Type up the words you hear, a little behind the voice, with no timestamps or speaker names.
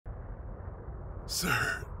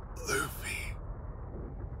Sir Luffy,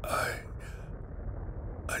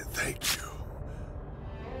 I thank you.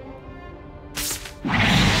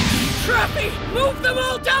 Trappy, move them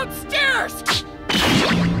all downstairs!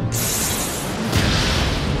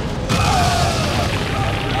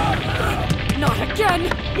 Not again!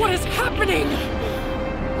 What is happening?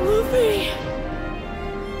 Luffy!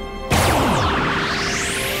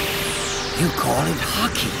 You call it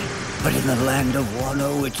hockey, but in the land of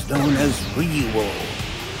Wano it's known as Ryuo.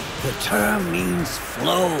 The term means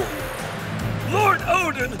flow. Lord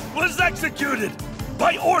Odin was executed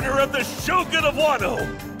by order of the Shogun of Wano,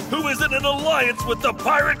 who is in an alliance with the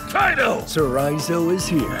pirate Kaido! Sir Raizo is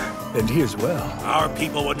here, and he as well. Our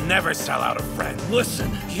people would never sell out a friend.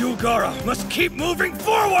 Listen, Hyugara must keep moving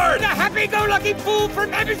forward! The happy-go-lucky fool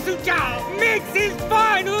from Ebisuchao makes his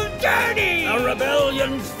final journey! The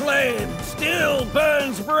rebellion's flame still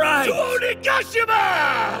burns bright! To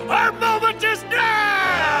Onigashima! Our moment is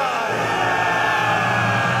now!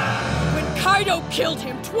 Kaido killed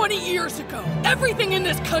him 20 years ago. Everything in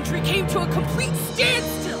this country came to a complete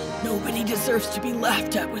standstill. Nobody deserves to be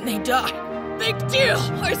laughed at when they die. Big deal!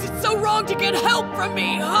 Why is it so wrong to get help from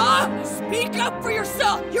me, huh? Speak up for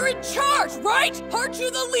yourself! You're in charge, right? Aren't you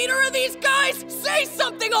the leader of these guys? Say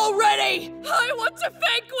something already! I want to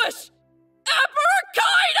vanquish Emperor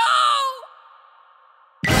Kaido!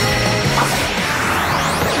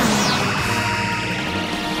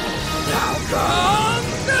 Now come!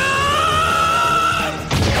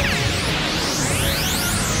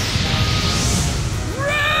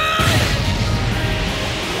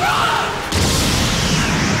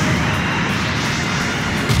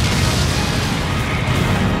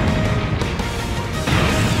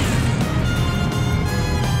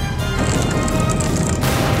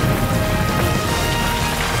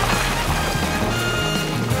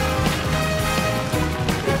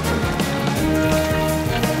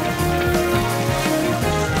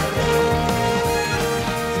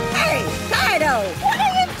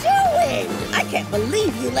 I can't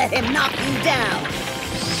believe you let him knock you down!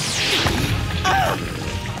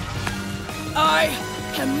 I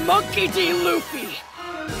am Monkey D. Luffy,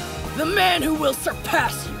 the man who will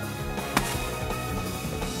surpass you.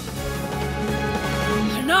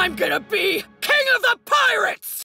 And I'm gonna be King of the Pirates!